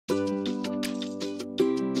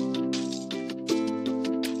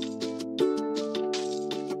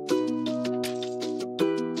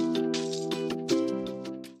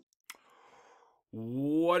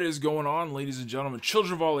What is going on, ladies and gentlemen,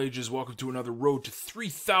 children of all ages? Welcome to another Road to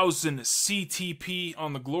 3,000 CTP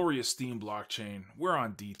on the glorious Steam blockchain. We're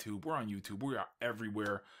on DTube, we're on YouTube, we are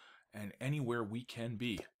everywhere and anywhere we can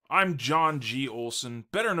be. I'm John G. Olson,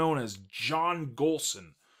 better known as John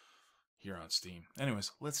Golson, here on Steam.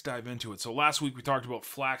 Anyways, let's dive into it. So last week we talked about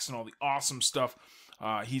Flax and all the awesome stuff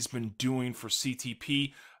he's been doing for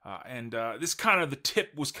CTP, and this kind of, the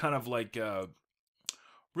tip was kind of like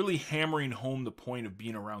really hammering home the point of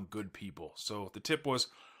being around good people. So the tip was,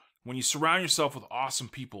 when you surround yourself with awesome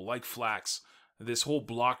people like Flax, this whole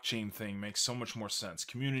blockchain thing makes so much more sense.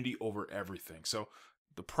 Community over everything. So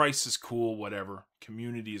the price is cool, whatever.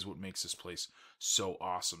 Community is what makes this place so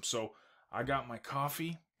awesome. So I got my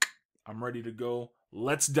coffee. I'm ready to go.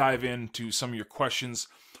 Let's dive into some of your questions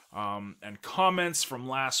and comments from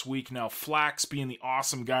last week. Now, Flax, being the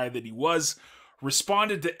awesome guy that he was,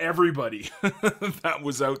 responded to everybody that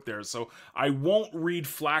was out there. So I won't read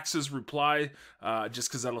Flax's reply just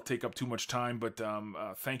because that'll take up too much time. But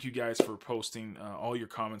thank you guys for posting all your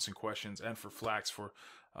comments and questions, and for Flax for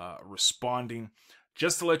responding.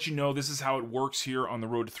 Just to let you know, this is how it works here on the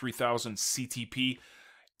Road to 3,000 CTP.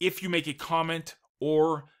 If you make a comment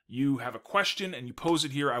or you have a question and you pose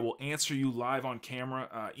it here, I will answer you live on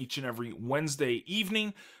camera each and every Wednesday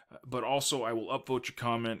evening. But also I will upvote your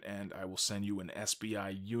comment and I will send you an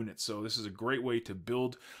SBI unit. So this is a great way to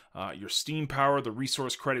build your Steam power, the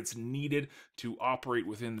resource credits needed to operate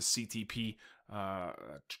within the CTP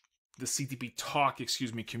Talk,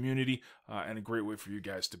 community, and a great way for you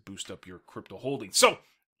guys to boost up your crypto holdings. So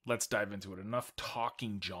let's dive into it. Enough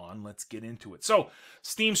talking, John. Let's get into it. So,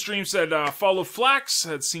 Steam Stream said, follow Flax.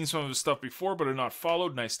 Had seen some of his stuff before, but had not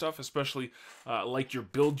followed. Nice stuff, especially like your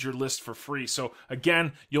build your list for free. So,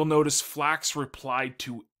 again, you'll notice Flax replied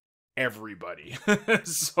to everybody.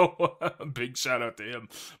 So, big shout out to him.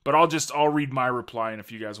 But I'll read my reply, and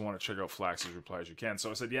if you guys want to check out Flax's replies, you can. So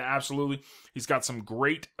I said, yeah, absolutely. He's got some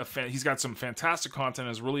fantastic content,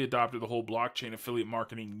 has really adopted the whole blockchain affiliate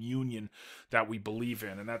marketing union that we believe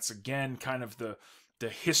in. And that's, again, kind of the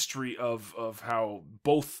history of how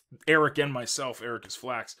both Eric and myself, Eric is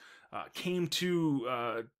Flax, came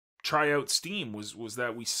to try out Steam, was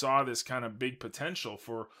that we saw this kind of big potential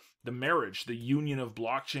for the marriage, the union of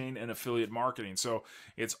blockchain and affiliate marketing. So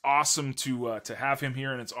it's awesome to have him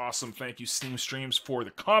here, and it's awesome. Thank you, Steam Streams, for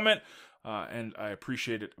the comment. And I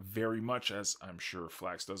appreciate it very much, as I'm sure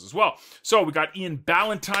Flax does as well. So we got Ian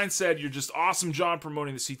Ballantyne said, "You're just awesome, John,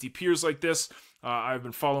 promoting the CTPers like this. I've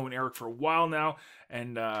been following Eric for a while now,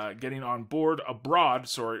 and getting aboard. I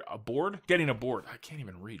can't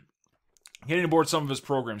even read. Getting aboard some of his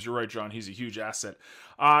programs. You're right, John. He's a huge asset.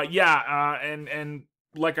 And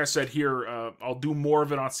like I said here, I'll do more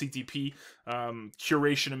of it on CTP,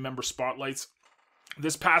 curation and member spotlights.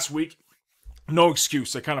 This past week, no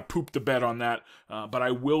excuse, I kind of pooped the bed on that, but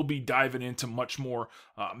I will be diving into much more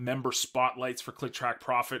member spotlights for Click Track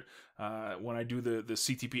Profit. When I do the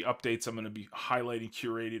CTP updates, I'm going to be highlighting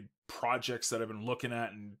curated projects that I've been looking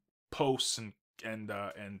at, and posts and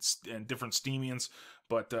different Steemians.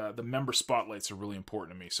 But the member spotlights are really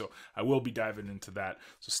important to me, so I will be diving into that,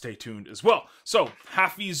 so stay tuned as well. So,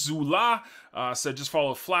 Hafizullah said, just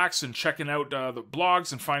follow Flax and checking out the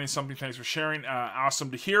blogs and finding something. Thanks for sharing.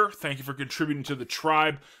 Awesome to hear. Thank you for contributing to the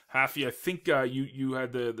tribe. Hafi, I think you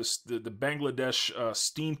had the Bangladesh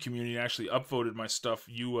Steam community actually upvoted my stuff.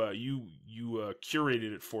 You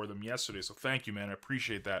curated it for them yesterday, so thank you, man. I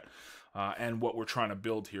appreciate that. And what we're trying to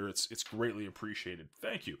build here, it's greatly appreciated.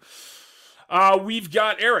 Thank you. We've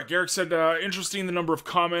got Eric. Eric said, interesting the number of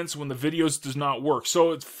comments when the videos does not work.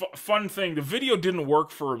 So it's fun thing. The video didn't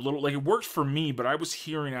work for a little, like it worked for me, but I was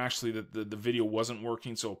hearing actually that the video wasn't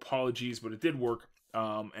working. So apologies, but it did work.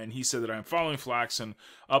 And he said that I'm following Flax and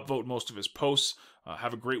upvote most of his posts.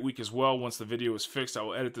 Have a great week as well. Once the video is fixed, I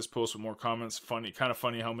will edit this post with more comments. Kind of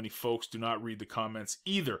funny how many folks do not read the comments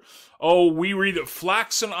either. Oh, we read it.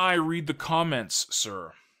 Flax and I read the comments,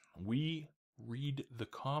 sir. We read the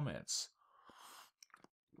comments.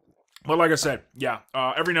 But like I said, yeah,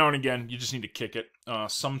 every now and again, you just need to kick it.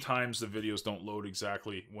 Sometimes the videos don't load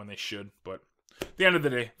exactly when they should, but at the end of the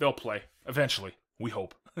day, they'll play. Eventually, we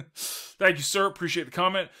hope. Thank you, sir. Appreciate the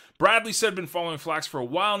comment. Bradley said, been following Flax for a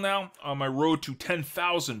while now. On my road to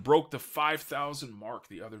 10,000, broke the 5,000 mark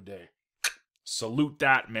the other day. Salute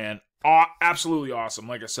that, man. Absolutely awesome,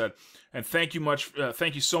 like I said. And thank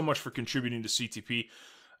you so much for contributing to CTP.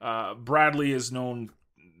 Bradley has known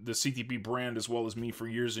the CTP brand as well as me for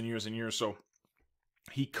years and years and years, so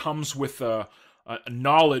he comes with a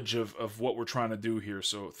knowledge of what we're trying to do here.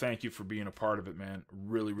 So thank you for being a part of it, man.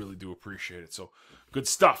 Really, really do appreciate it. So good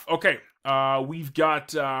stuff. Okay, we've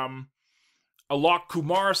got Alok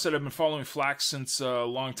Kumar said, I've been following Flax since a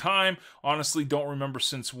long time. Honestly, don't remember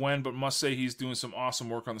since when, but must say he's doing some awesome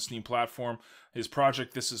work on the Steam platform. His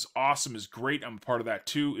project, This Is Awesome, is great. I'm a part of that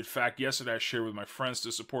too. In fact, yesterday I shared with my friends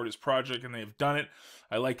to support his project, and they have done it.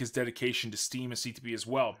 I like his dedication to Steam and CTP as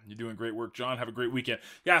well. You're doing great work, John. Have a great weekend.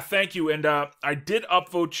 Yeah, thank you. And I did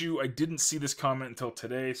upvote you. I didn't see this comment until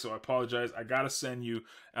today, so I apologize. I got to send you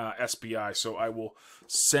SBI, so I will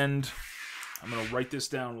send... I'm going to write this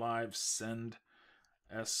down live. Send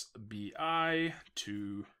SBI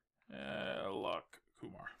to Alok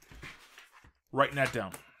Kumar. Writing that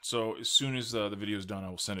down. So as soon as the video is done, I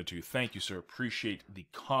will send it to you. Thank you, sir. Appreciate the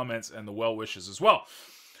comments and the well wishes as well.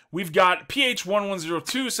 We've got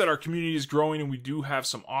PH1102 said our community is growing and we do have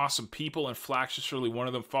some awesome people, and Flax is surely one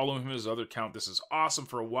of them. Follow him his other account. This is awesome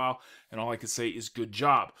for a while, and all I can say is good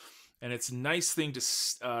job. And it's a nice thing to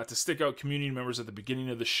stick out community members at the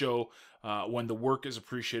beginning of the show when the work is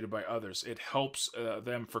appreciated by others. It helps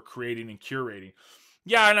them for creating and curating.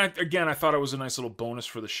 Yeah, and I thought it was a nice little bonus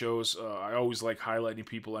for the shows. I always like highlighting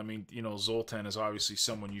people. I mean, you know, Zoltan is obviously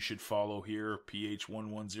someone you should follow here.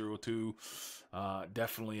 PH1102,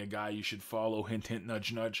 definitely a guy you should follow. Hint, hint,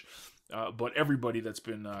 nudge, nudge. But everybody that's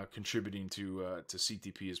been contributing to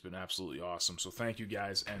CTP has been absolutely awesome. So thank you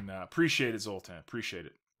guys, and appreciate it, Zoltan. Appreciate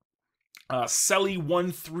it.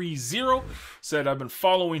 Selly130 said, I've been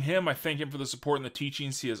following him. I thank him for the support and the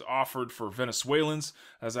teachings he has offered for Venezuelans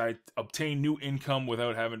as I obtain new income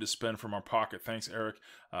without having to spend from our pocket. Thanks, Eric.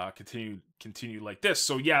 Continue like this.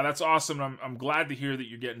 So yeah, that's awesome. I'm glad to hear that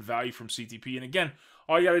you're getting value from CTP. And again,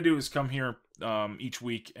 all you got to do is come here each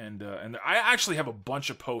week, and I actually have a bunch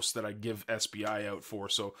of posts that I give SBI out for.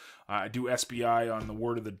 So I do SBI on the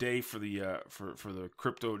word of the day for the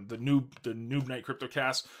crypto, the Noob Night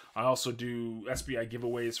CryptoCast. I also do SBI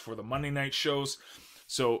giveaways for the Monday night shows.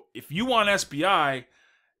 So if you want SBI,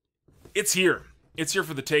 it's here. It's here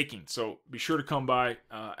for the taking. So be sure to come by,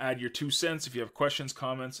 add your 2 cents if you have questions,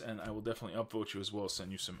 comments, and I will definitely upvote you as well as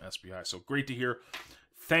send you some SBI. So great to hear.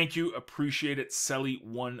 Thank you. Appreciate it.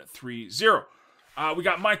 Selly130. We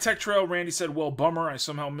got My Tech Trail. Randy said, well, bummer. I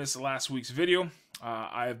somehow missed last week's video.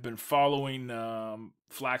 I have been following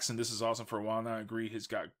Flax, and This Is Awesome for a while now. I agree. He's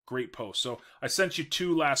got great posts. So I sent you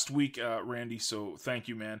 2 last week, Randy. So thank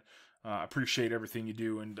you, man. I appreciate everything you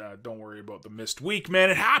do, and don't worry about the missed week, man.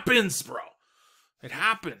 It happens, bro. It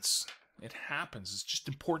happens. It happens. It's just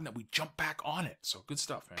important that we jump back on it. So good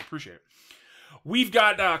stuff, man. Appreciate it. We've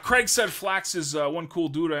got Craig said Flax is one cool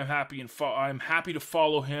dude. I'm happy to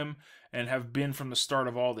follow him and have been from the start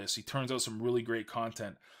of all this. He turns out some really great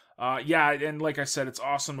content. Yeah, and like I said, it's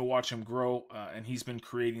awesome to watch him grow, and he's been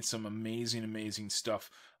creating some amazing stuff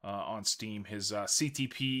on Steam. His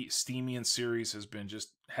CTP Steemians series has been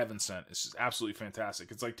just heaven sent. It's just absolutely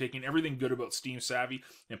fantastic. It's like taking everything good about Steam Savvy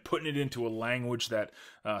and putting it into a language that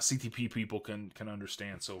CTP people can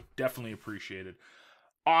understand. So definitely appreciated.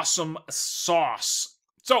 Awesome sauce.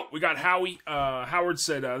 So we got Howie. Howard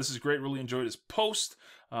said, this is great. Really enjoyed his post.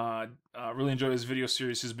 Really enjoyed his video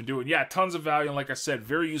series he's been doing. Yeah, tons of value. And like I said,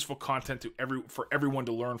 very useful content for everyone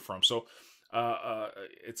to learn from. So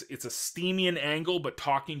it's a Steemian angle, but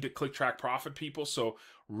talking to Click Track Profit people. So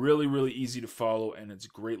really easy to follow, and it's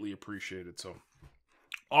greatly appreciated. So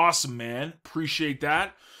awesome, man. Appreciate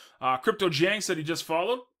that. Crypto Jang said he just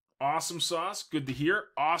followed. Awesome sauce. Good to hear.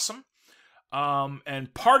 Awesome.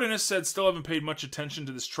 And Pardonus said, still haven't paid much attention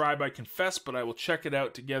to this tribe, I confess, but I will check it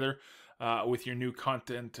out together with your new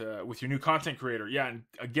content creator. Yeah, and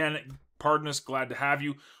again, Pardonus, glad to have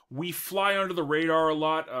you. We fly under the radar a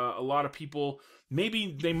lot. A lot of people,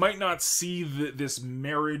 maybe they might not see this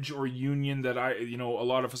marriage or union that a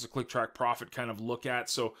lot of us at Click Track Profit kind of look at.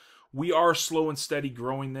 So we are slow and steady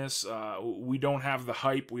growing this. We don't have the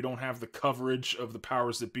hype. We don't have the coverage of the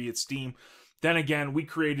powers that be at Steam. Then again, we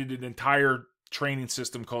created an entire training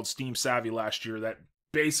system called Steam Savvy last year that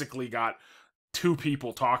basically got 2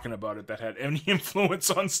 people talking about it that had any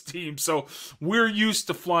influence on Steam. So we're used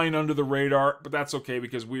to flying under the radar, but that's okay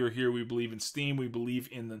because we are here. We believe in Steam. We believe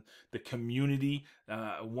in the community.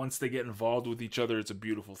 Once they get involved with each other, it's a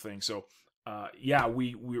beautiful thing. So yeah,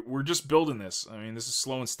 we're just building this. I mean, this is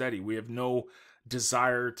slow and steady. We have no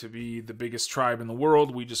desire to be the biggest tribe in the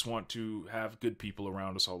world. We just want to have good people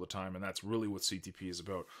around us all the time, and that's really what CTP is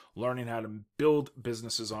about, learning how to build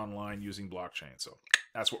businesses online using blockchain. So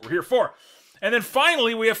that's what we're here for. And then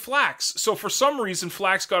finally, we have Flax. So for some reason,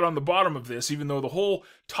 Flax got on the bottom of this, even though the whole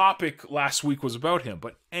topic last week was about him.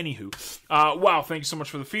 But anywho, wow, thank you so much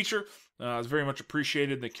for the feature. It's very much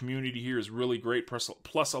appreciated. The community here is really great,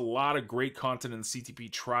 plus a lot of great content in the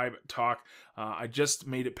CTP Tribe Talk. I just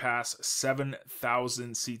made it past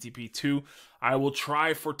 7,000 CTP2. I will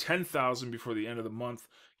try for 10,000 before the end of the month.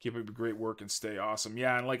 Keep up the great work and stay awesome.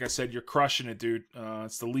 Yeah, and like I said, you're crushing it, dude.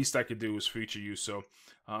 It's the least I could do is feature you. So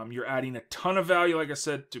you're adding a ton of value, like I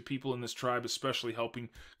said, to people in this tribe, especially helping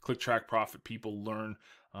Click Track Profit people learn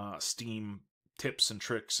Steam tips and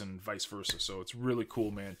tricks and vice versa. So it's really cool,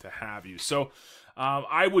 man, to have you. So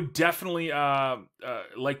I would definitely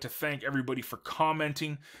like to thank everybody for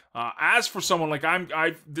commenting. As for someone like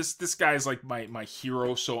this guy's like my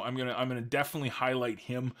hero, so I'm gonna definitely highlight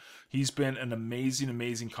him. He's been an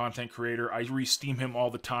amazing content creator. I re-Steam him all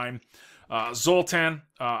the time. Zoltan,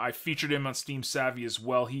 I featured him on Steam Savvy as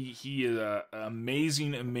well. He is an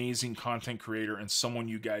amazing content creator and someone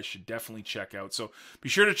you guys should definitely check out. So be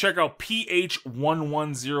sure to check out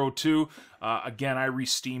PH1102. Again, I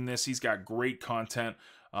re-Steam this. He's got great content.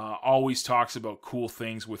 Always talks about cool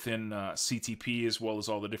things within CTP as well as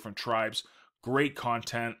all the different tribes. Great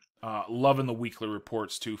content. Loving the weekly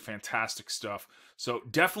reports too. Fantastic stuff. So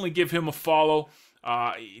definitely give him a follow.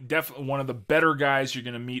 Definitely one of the better guys you're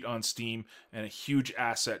going to meet on Steam and a huge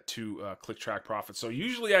asset to Click Track Profit. So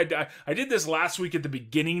usually I did this last week at the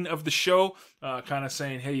beginning of the show, kind of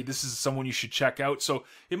saying, hey, this is someone you should check out. So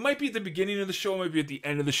it might be at the beginning of the show, maybe at the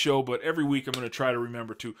end of the show, but every week I'm going to try to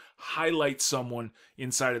remember to highlight someone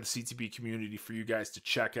inside of the CTP community for you guys to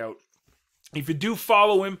check out. If you do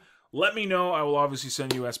follow him, let me know. I will obviously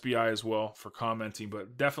send you SBI as well for commenting,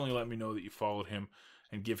 but definitely let me know that you followed him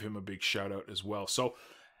and give him a big shout out as well. So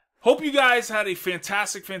hope you guys had a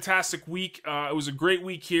fantastic week. It was a great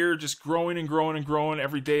week here, just growing and growing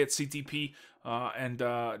every day at CTP,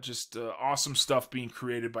 and just awesome stuff being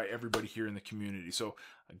created by everybody here in the community. So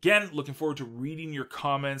again, looking forward to reading your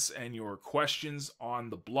comments and your questions on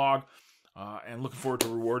the blog. And looking forward to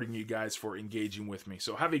rewarding you guys for engaging with me.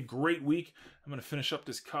 So have a great week. I'm going to finish up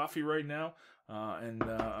this coffee right now. And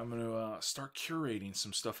I'm going to start curating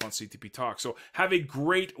some stuff on CTP Talk. So have a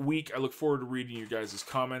great week. I look forward to reading your guys'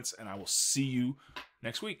 comments. And I will see you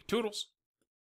next week. Toodles.